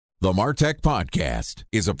The Martech Podcast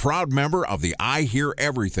is a proud member of the I Hear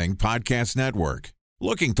Everything Podcast Network.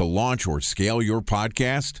 Looking to launch or scale your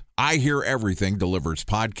podcast? I Hear Everything delivers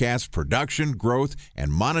podcast production, growth,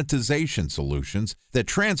 and monetization solutions that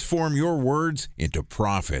transform your words into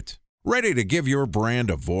profit. Ready to give your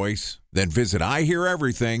brand a voice? Then visit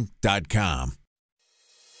iheareverything.com.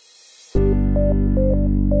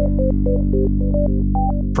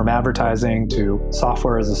 From advertising to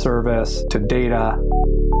software as a service to data.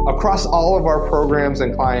 Across all of our programs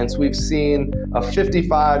and clients, we've seen a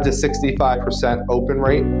 55 to 65% open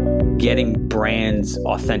rate. Getting brands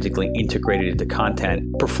authentically integrated into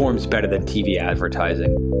content performs better than TV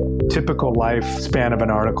advertising. Typical lifespan of an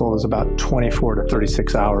article is about 24 to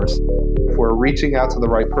 36 hours. If we're reaching out to the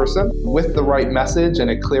right person with the right message and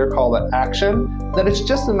a clear call to action, then it's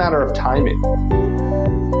just a matter of timing.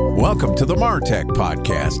 Welcome to the Martech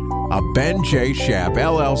Podcast, a Ben J. Shap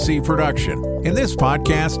LLC production. In this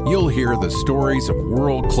podcast, you'll hear the stories of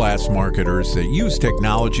world-class marketers that use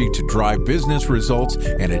technology to drive business results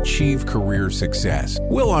and achieve career success.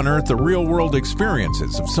 We'll unearth the real-world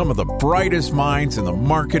experiences of some of the brightest minds in the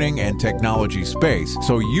marketing and technology space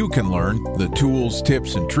so you can learn the tools,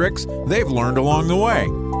 tips, and tricks they've learned along the way.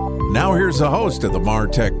 Now here's the host of the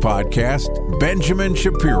Martech Podcast, Benjamin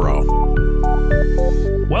Shapiro.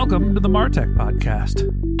 Welcome to the Martech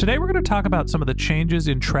Podcast. Today we're going to talk about some of the changes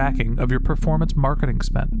in tracking of your performance marketing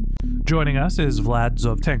spend. Joining us is Vlad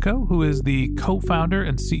Zovtenko, who is the co-founder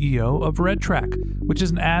and CEO of RedTrack, which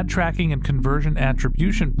is an ad tracking and conversion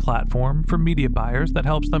attribution platform for media buyers that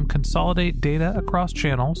helps them consolidate data across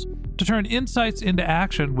channels to turn insights into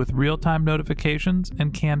action with real-time notifications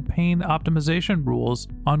and campaign optimization rules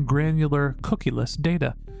on granular cookieless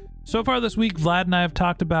data. So far this week, Vlad and I have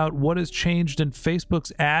talked about what has changed in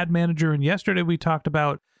Facebook's ad manager, and yesterday we talked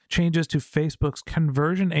about changes to Facebook's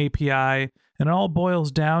conversion API, and it all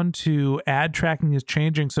boils down to ad tracking is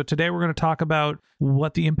changing. So today we're going to talk about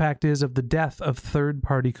what the impact is of the death of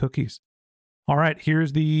third-party cookies. All right,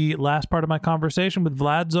 here's the last part of my conversation with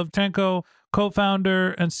Vlad Zovtenko,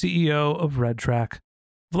 co-founder and CEO of RedTrack.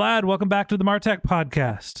 Vlad, welcome back to the Martech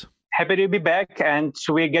Podcast. Happy to be back, and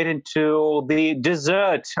we get into the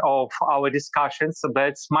dessert of our discussions. So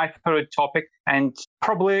that's my favorite topic. And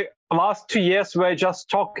probably the last 2 years, we're just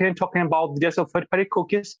talking about the death of third-party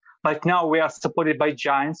cookies. But now we are supported by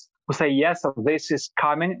giants who say, yes, this is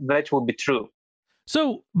coming. That will be true.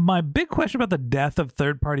 So my big question about the death of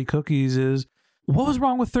third-party cookies is, what was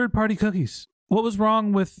wrong with third-party cookies? What was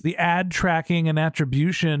wrong with the ad tracking and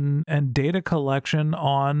attribution and data collection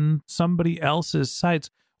on somebody else's sites?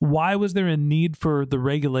 Why was there a need for the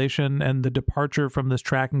regulation and the departure from this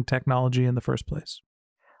tracking technology in the first place?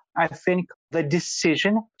 I think the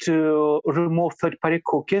decision to remove third-party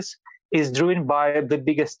cookies is driven by the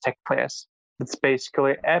biggest tech players. It's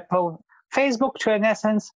basically Apple, Facebook, to an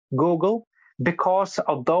essence, Google, because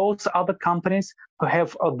of those other companies who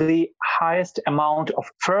have the highest amount of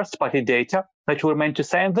first-party data that we're meant to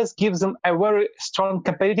say, and this gives them a very strong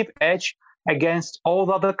competitive edge against all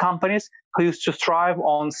the other companies who used to thrive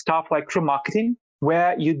on stuff like remarketing,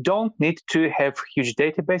 where you don't need to have huge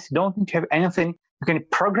database, you don't need to have anything. You can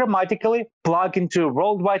programmatically plug into a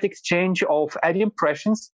worldwide exchange of ad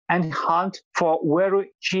impressions and hunt for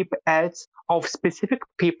very cheap ads of specific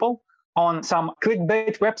people on some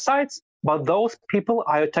clickbait websites, but those people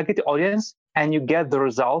are your target audience and you get the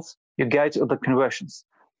results, you get the conversions.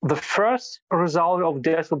 The first result of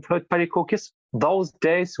death of third-party cookies, those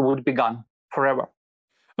days would be gone forever.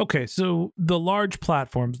 Okay, so the large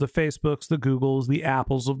platforms, the Facebooks, the Googles, the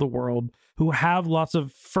Apples of the world, who have lots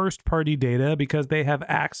of first-party data because they have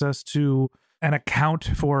access to an account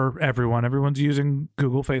for everyone. Everyone's using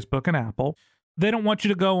Google, Facebook, and Apple. They don't want you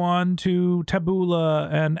to go on to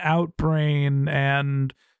Taboola and Outbrain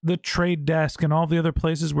and the Trade Desk and all the other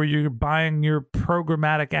places where you're buying your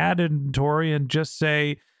programmatic ad inventory and just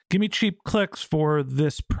say, give me cheap clicks for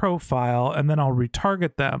this profile, and then I'll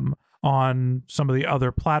retarget them on some of the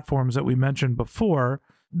other platforms that we mentioned before.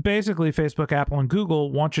 Basically, Facebook, Apple, and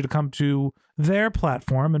Google want you to come to their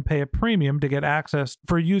platform and pay a premium to get access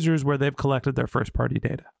for users where they've collected their first-party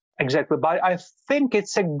data. Exactly. But I think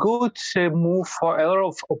it's a good move for a lot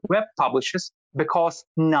of web publishers because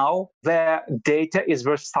now their data is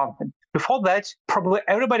worth something. Before that, probably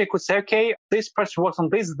everybody could say, okay, this person was on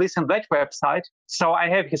this, and that website, so I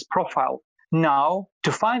have his profile. Now,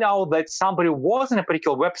 to find out that somebody was on a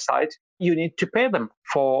particular website, you need to pay them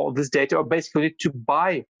for this data, or basically need to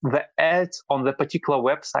buy the ads on the particular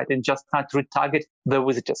website and just not retarget the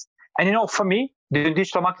visitors. And for me, doing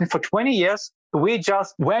digital marketing for 20 years, we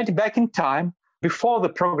just went back in time before the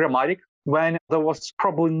programmatic, when there was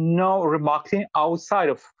probably no remarketing outside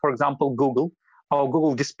of, for example, Google or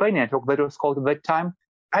Google Display Network that was called at that time.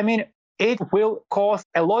 I mean, it will cause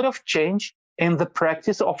a lot of change in the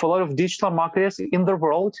practice of a lot of digital marketers in the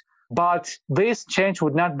world, but this change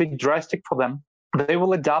would not be drastic for them. They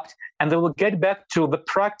will adapt and they will get back to the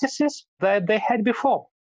practices that they had before.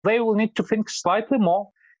 They will need to think slightly more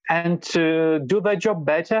and to do their job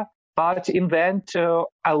better. But in the end,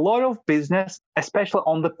 a lot of business, especially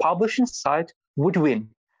on the publishing side, would win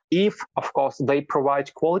if, of course, they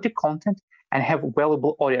provide quality content and have a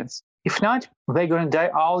valuable audience. If not, they're going to die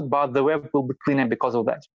out, but the web will be cleaner because of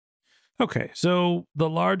that. Okay, so the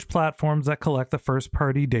large platforms that collect the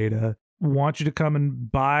first-party data want you to come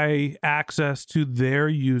and buy access to their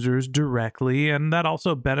users directly, and that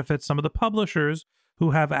also benefits some of the publishers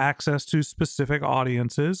who have access to specific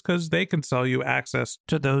audiences because they can sell you access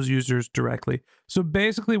to those users directly. So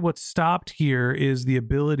basically what's stopped here is the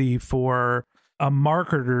ability for a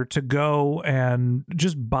marketer to go and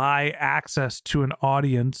just buy access to an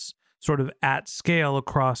audience sort of at scale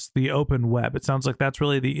across the open web. It sounds like that's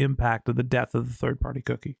really the impact of the death of the third-party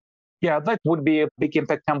cookie. Yeah, that would be a big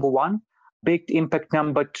impact, number one. Big impact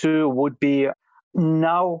number two would be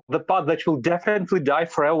now the part that will definitely die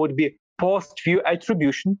forever would be post-view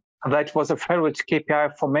attribution. That was a favorite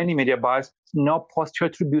KPI for many media buyers. No post-view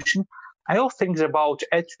attribution. I also think about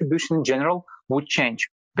attribution in general would change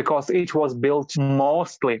because it was built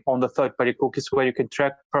mostly on the third-party cookies where you can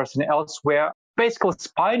track person elsewhere, basically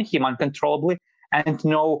spying him uncontrollably and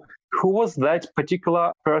know who was that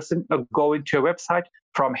particular person going to a website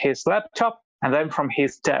from his laptop and then from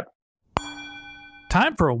his tab.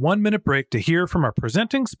 Time for a 1-minute break to hear from our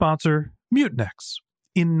presenting sponsor, Mutinex.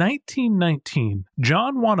 In 1919,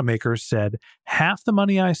 John Wanamaker said, "Half the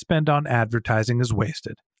money I spend on advertising is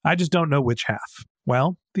wasted. I just don't know which half."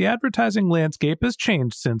 Well, the advertising landscape has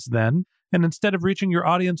changed since then, and instead of reaching your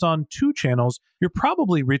audience on 2 channels, you're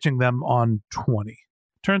probably reaching them on 20.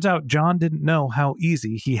 Turns out John didn't know how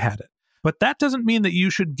easy he had it. But that doesn't mean that you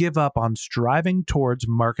should give up on striving towards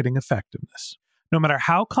marketing effectiveness. No matter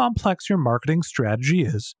how complex your marketing strategy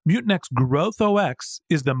is, Mutinex GrowthOS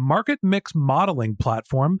is the market mix modeling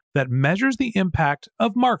platform that measures the impact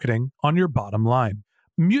of marketing on your bottom line.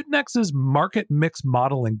 Mutinex's market mix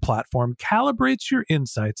modeling platform calibrates your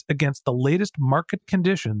insights against the latest market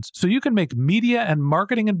conditions so you can make media and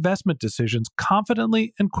marketing investment decisions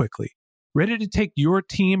confidently and quickly. Ready to take your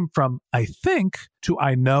team from I think to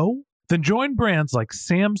I know? Then join brands like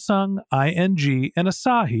Samsung, ING, and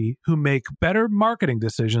Asahi who make better marketing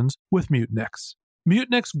decisions with Mutinex.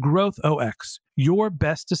 Mutinex GrowthOS. Your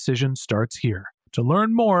best decision starts here. To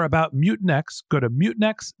learn more about Mutinex, go to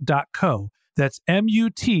mutinex.co. That's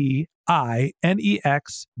MUTINEX.co.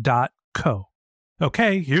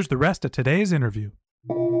 Okay, here's the rest of today's interview.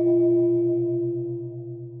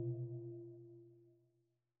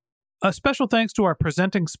 A special thanks to our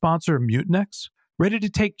presenting sponsor, Mutinex. Ready to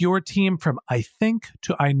take your team from I think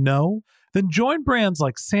to I know? Then join brands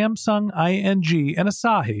like Samsung, ING, and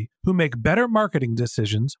Asahi who make better marketing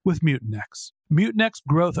decisions with Mutinex. Mutinex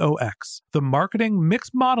GrowthOS, the marketing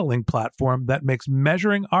mix modeling platform that makes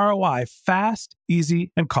measuring ROI fast,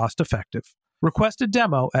 easy, and cost-effective. Request a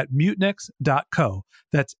demo at mutinex.co.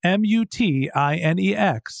 That's MUTINEX.co.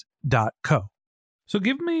 So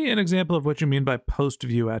give me an example of what you mean by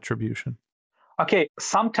post-view attribution. Okay,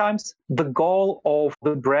 sometimes the goal of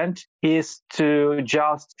the brand is to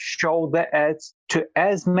just show the ads to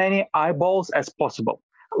as many eyeballs as possible.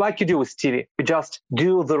 Like you do with TV, you just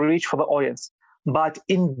do the reach for the audience. But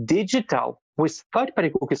in digital, with third-party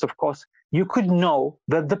cookies, of course, you could know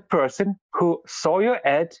that the person who saw your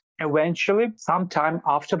ad eventually, sometime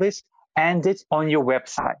after this, ended on your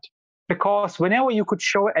website. Because whenever you could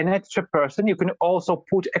show an ad to a person, you can also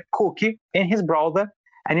put a cookie in his browser.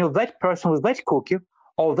 And if that person with that cookie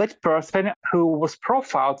or that person who was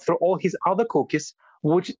profiled through all his other cookies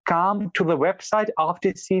would come to the website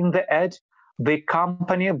after seeing the ad, the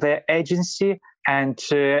company, the agency, and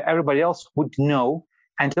everybody else would know.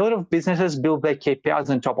 And a lot of businesses build their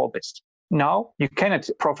KPIs on top of this. Now, you cannot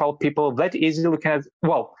profile people that easily.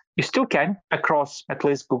 You still can across at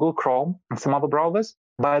least Google Chrome and some other browsers.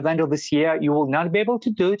 By the end of this year, you will not be able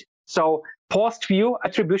to do it. So post-view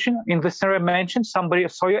attribution, in the scenario I mentioned, somebody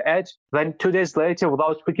saw your ad, then 2 days later,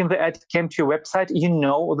 without clicking the ad, came to your website, you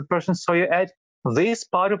know the person saw your ad. This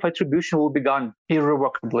part of attribution will be gone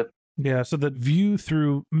irrevocably. Yeah, so the view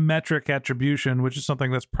through metric attribution, which is something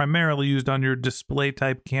that's primarily used on your display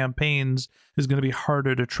type campaigns, is going to be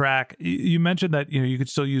harder to track. You mentioned that you could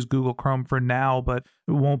still use Google Chrome for now, but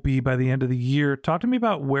it won't be by the end of the year. Talk to me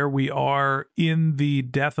about where we are in the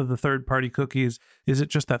death of the third-party cookies. Is it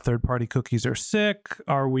just that third-party cookies are sick?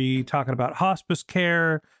 Are we talking about hospice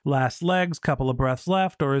care, last legs, couple of breaths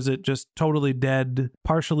left, or is it just totally dead,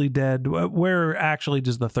 partially dead? Where actually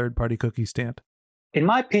does the third-party cookie stand? In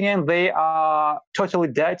my opinion, they are totally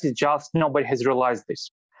dead. It's just nobody has realized this.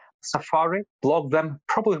 Safari blocked them,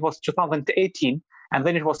 probably it was 2018, and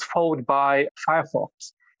then it was followed by Firefox.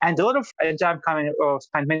 And a lot of time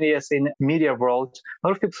spent many years in media world, a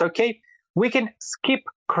lot of people say, okay, we can skip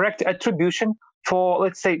correct attribution for,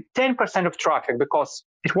 let's say, 10% of traffic, because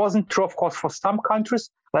it wasn't true, of course, for some countries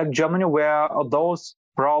like Germany, where those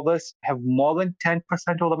browsers have more than 10%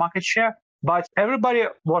 of the market share. But everybody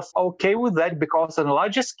was okay with that because on a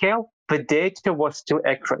larger scale, the data was still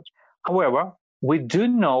accurate. However, we do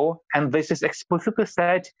know, and this is explicitly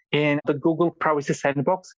said in the Google Privacy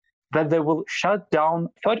Sandbox, that they will shut down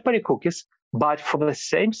third-party cookies, but for the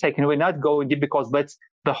same sake, and we're not going deep because that's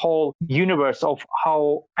the whole universe of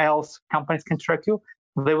how else companies can track you,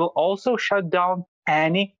 they will also shut down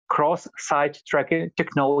any cross-site tracking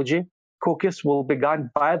technology. Cookies will be gone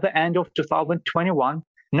by the end of 2021.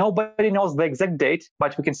 Nobody knows the exact date,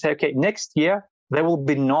 but we can say, okay, next year, there will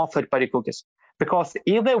be no third-party cookies. Because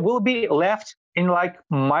if they will be left in like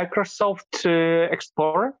Microsoft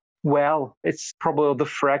Explorer, well, it's probably the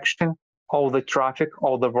fraction of the traffic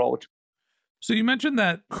of the world. So you mentioned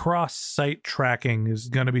that cross-site tracking is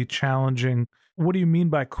going to be challenging. What do you mean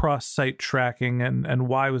by cross-site tracking, and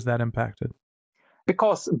why was that impacted?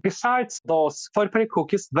 Because besides those third-party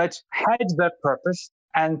cookies that had their purpose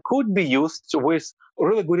and could be used with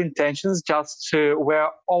really good intentions, just were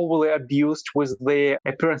overly abused with the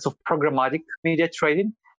appearance of programmatic media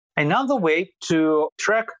trading. Another way to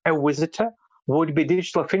track a visitor would be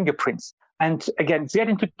digital fingerprints. And again, it's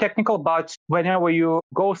getting too technical, but whenever you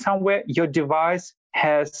go somewhere, your device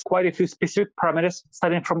has quite a few specific parameters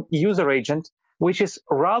starting from user agent, which is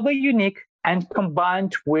rather unique, and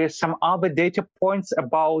combined with some other data points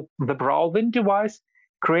about the browsing device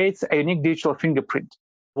creates a unique digital fingerprint.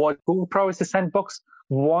 What Google Privacy Sandbox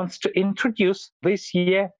wants to introduce this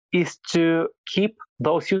year is to keep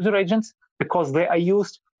those user agents, because they are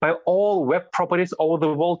used by all web properties all over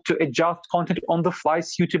the world to adjust content on the fly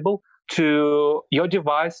suitable to your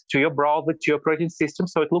device, to your browser, to your operating system,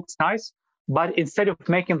 so it looks nice. But instead of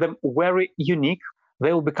making them very unique,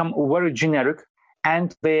 they will become very generic.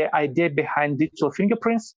 And the idea behind digital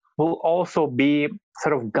fingerprints will also be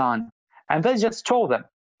sort of gone. And that's just show them.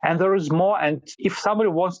 And there is more. And if somebody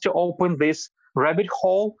wants to open this rabbit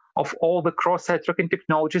hole of all the cross-site tracking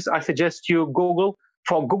technologies, I suggest you Google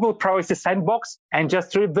for Google Privacy Sandbox and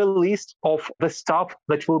just read the list of the stuff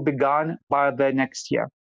that will be gone by the next year.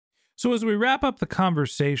 So as we wrap up the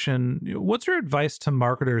conversation, what's your advice to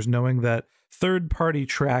marketers knowing that third-party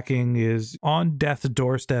tracking is on death's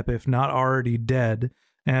doorstep, if not already dead?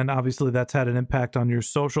 And obviously that's had an impact on your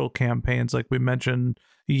social campaigns, like we mentioned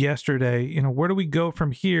yesterday. Where do we go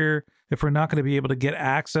from here if we're not going to be able to get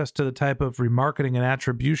access to the type of remarketing and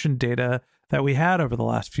attribution data that we had over the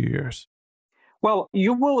last few years? Well,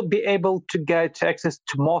 you will be able to get access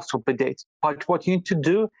to most of the data, but what you need to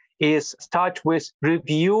do is start with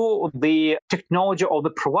review the technology or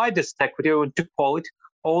the provider stack, whatever you want to call it,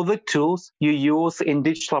 all the tools you use in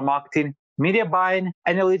digital marketing, media buying,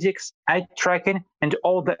 analytics, ad tracking, and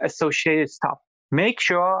all the associated stuff. Make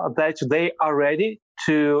sure that they are ready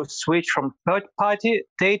to switch from third-party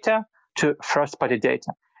data to first-party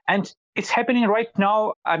data. And it's happening right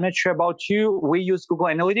now. I'm not sure about you. We use Google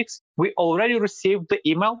Analytics. We already received the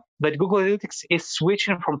email that Google Analytics is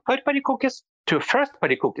switching from third-party cookies to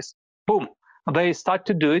first-party cookies. Boom. They start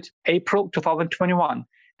to do it April 2021.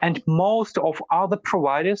 And most of other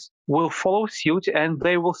providers will follow suit, and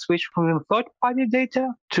they will switch from third-party data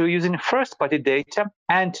to using first-party data.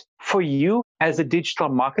 And for you as a digital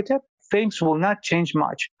marketer, things will not change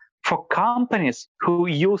much. For companies who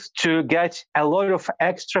used to get a lot of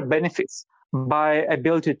extra benefits by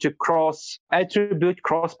ability to cross-attribute,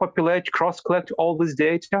 cross-populate, cross-collect all this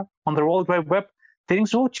data on the World Wide Web,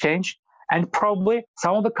 things will change. And probably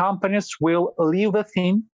some of the companies will leave the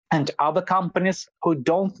theme, and other companies who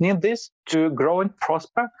don't need this to grow and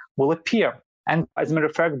prosper will appear. And as a matter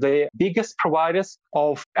of fact, the biggest providers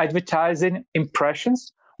of advertising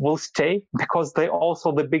impressions will stay because they're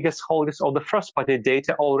also the biggest holders of the first-party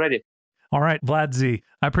data already. All right, Vlad Z,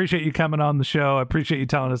 I appreciate you coming on the show. I appreciate you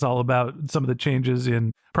telling us all about some of the changes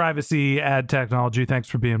in privacy, ad technology. Thanks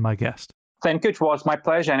for being my guest. Thank you. It was my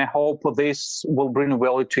pleasure, and I hope this will bring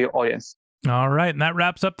value to your audience. All right, and that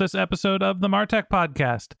wraps up this episode of the Martech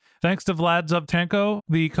Podcast. Thanks to Vlad Zovtenko,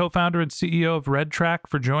 the co-founder and CEO of RedTrack,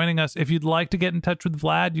 for joining us. If you'd like to get in touch with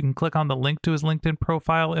Vlad, you can click on the link to his LinkedIn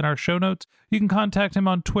profile in our show notes. You can contact him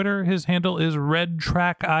on Twitter. His handle is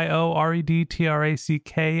RedTrackIO,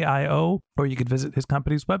 RedTrackIO, or you can visit his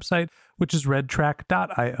company's website, which is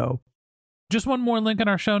redtrack.io. Just one more link in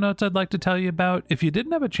our show notes I'd like to tell you about. If you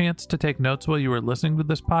didn't have a chance to take notes while you were listening to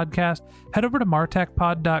this podcast, head over to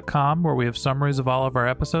martechpod.com, where we have summaries of all of our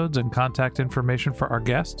episodes and contact information for our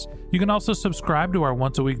guests. You can also subscribe to our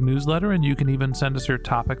once-a-week newsletter, and you can even send us your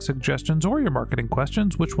topic suggestions or your marketing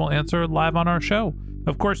questions, which we'll answer live on our show.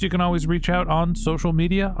 Of course, you can always reach out on social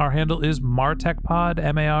media. Our handle is MarTechPod,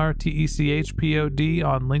 MarTechPod,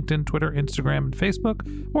 on LinkedIn, Twitter, Instagram, and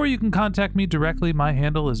Facebook. Or you can contact me directly. My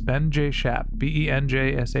handle is Ben J. Shap,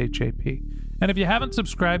 BenJShap. And if you haven't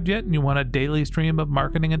subscribed yet and you want a daily stream of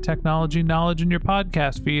marketing and technology knowledge in your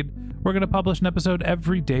podcast feed, we're going to publish an episode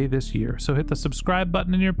every day this year. So hit the subscribe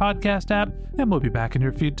button in your podcast app, and we'll be back in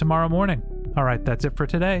your feed tomorrow morning. All right, that's it for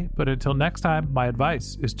today. But until next time, my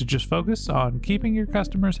advice is to just focus on keeping your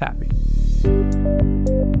customers happy.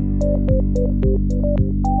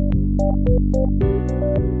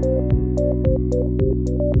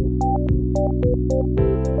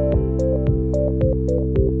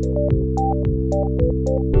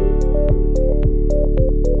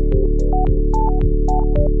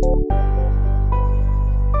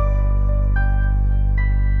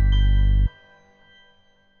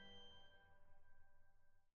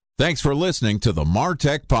 Thanks for listening to the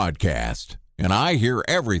Martech Podcast, an I Hear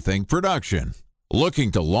Everything production.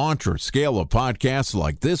 Looking to launch or scale a podcast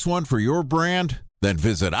like this one for your brand? Then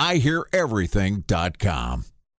visit iheareverything.com.